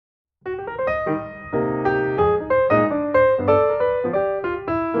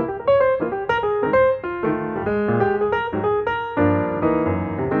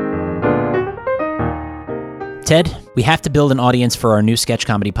Ted, we have to build an audience for our new sketch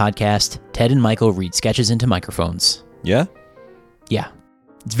comedy podcast, Ted and Michael Read Sketches into Microphones. Yeah? Yeah.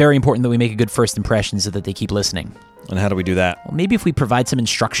 It's very important that we make a good first impression so that they keep listening. And how do we do that? Well, maybe if we provide some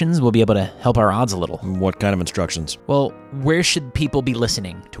instructions, we'll be able to help our odds a little. What kind of instructions? Well, where should people be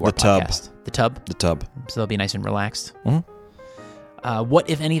listening to our podcast? The tub? The tub. So they'll be nice and relaxed. Mm-hmm. What,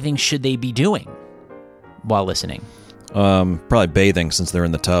 if anything, should they be doing while listening? Probably bathing since they're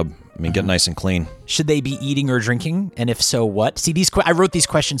in the tub. I mean, get nice and clean. Should they be eating or drinking? And if so, what? See, I wrote these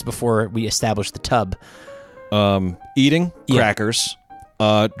questions before we established the tub. Eating, crackers.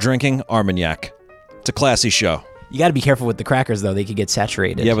 Drinking, Armagnac. It's a classy show. You got to be careful with the crackers, though. They could get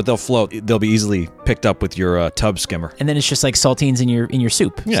saturated. Yeah, but they'll float. They'll be easily picked up with your tub skimmer. And then it's just like saltines in your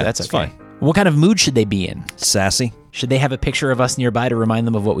soup. Yeah, so that's it's okay. fine. What kind of mood should they be in? Sassy. Should they have a picture of us nearby to remind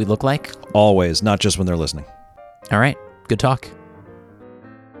them of what we look like? Always, not just when they're listening. All right. Good talk.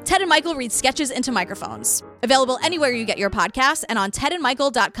 Ted and Michael Read Sketches into Microphones. Available anywhere you get your podcasts and on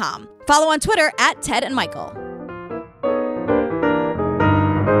tedandmichael.com. Follow on Twitter @Ted and Michael.